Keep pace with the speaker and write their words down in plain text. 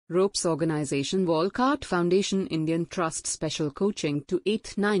Ropes Organization Walcott Foundation Indian Trust Special Coaching to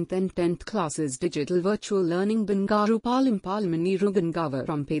 8th, 9th and 10th Classes Digital Virtual Learning Bangaru Palim Rugangavar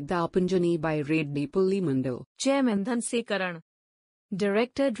from Pedapunjani by Raid Dipulli Mandal. Chairman Dhanse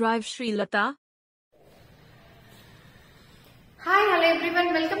Director Drive Sri Lata. Hi, hello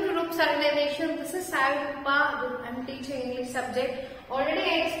everyone. Welcome to Ropes Organization. This is Sarupa. I'm teaching English subject. Already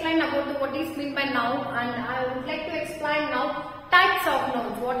I explained about what is meant by noun, and I would like to explain now types of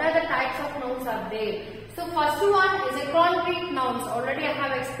nouns. What are the types of nouns are there? So first one is a concrete nouns. Already I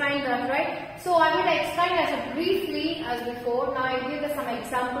have explained that, right? So I will explain as briefly as before. Now I give some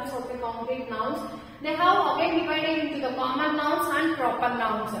examples of the concrete nouns. They have again divided into the common nouns and proper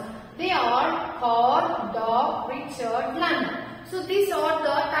nouns. They are car, dog, Richard, London. So these are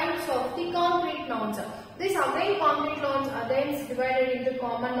the types of the concrete nouns. These again concrete nouns are then divided into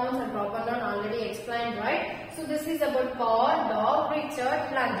common nouns and proper noun, already explained, right? So this is about car, dog,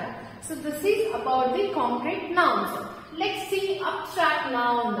 Richard, London. So this is about the concrete nouns. Let's see abstract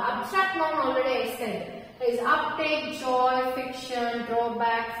noun. The abstract noun already I said is uptake, joy, fiction,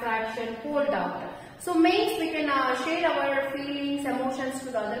 drawback, fraction, hold out. So means we can share our feelings, emotions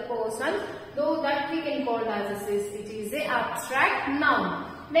to the other person, though that we can call as this. It is a abstract noun.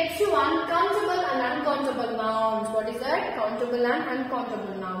 Next one, countable and uncountable nouns. What is that? Countable and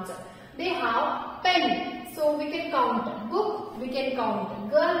uncountable nouns. They have pen, so we can count. Book, we can count.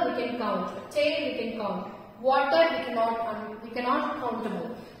 Girl, we can count. Chair, we can count. Water, we cannot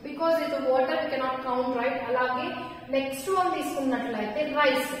countable. Because it is water, we cannot count, right? Alage, next one is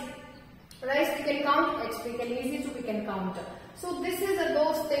rice. Rice we can count, we can easy to we can count. So this is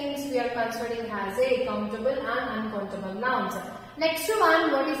those things we are considering as a countable and uncountable nouns. Next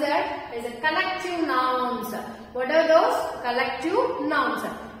one, what is that? Is a collective nouns. What are those? Collective nouns.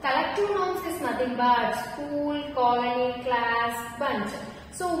 Collective nouns is nothing but school, colony, class, bunch.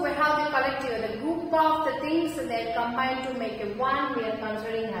 So we have the collective, the group of the things that combine to make a one we are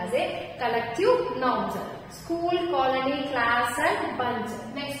considering as a collective nouns. School, colony, class and bunch.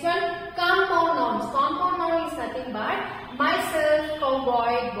 Next one, compound nouns. Compound noun is nothing but myself,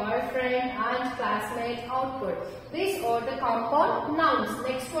 cowboy, boyfriend and classmate, outward. These are the compound nouns.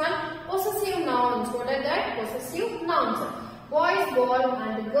 Next one, possessive nouns. What are that? Possessive nouns. Boy's ball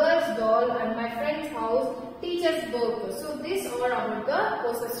and girl's doll and my friend's house, teacher's book. So these are about the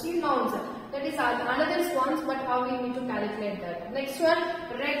possessive nouns. That is another ones, but how we need to calculate that. Next one,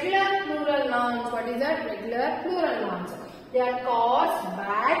 regular plural nouns. What is that? Regular plural nouns. They are cars,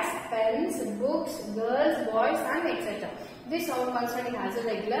 bags, pens, books, girls, boys and etc. This are considered as a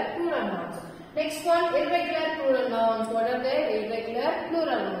regular plural nouns. Next one, irregular plural nouns. What are they? Irregular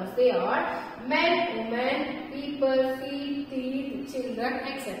plural nouns. They are men, women, people, feet, teeth, children,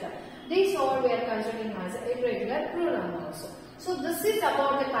 etc. These all we are considering as irregular plural nouns. So this is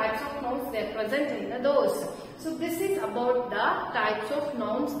about the types of nouns they are present in those. So this is about the types of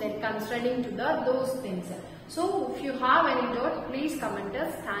nouns they are concerning to the those things. So if you have any doubt, please comment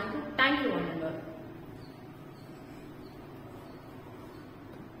us. Thank you.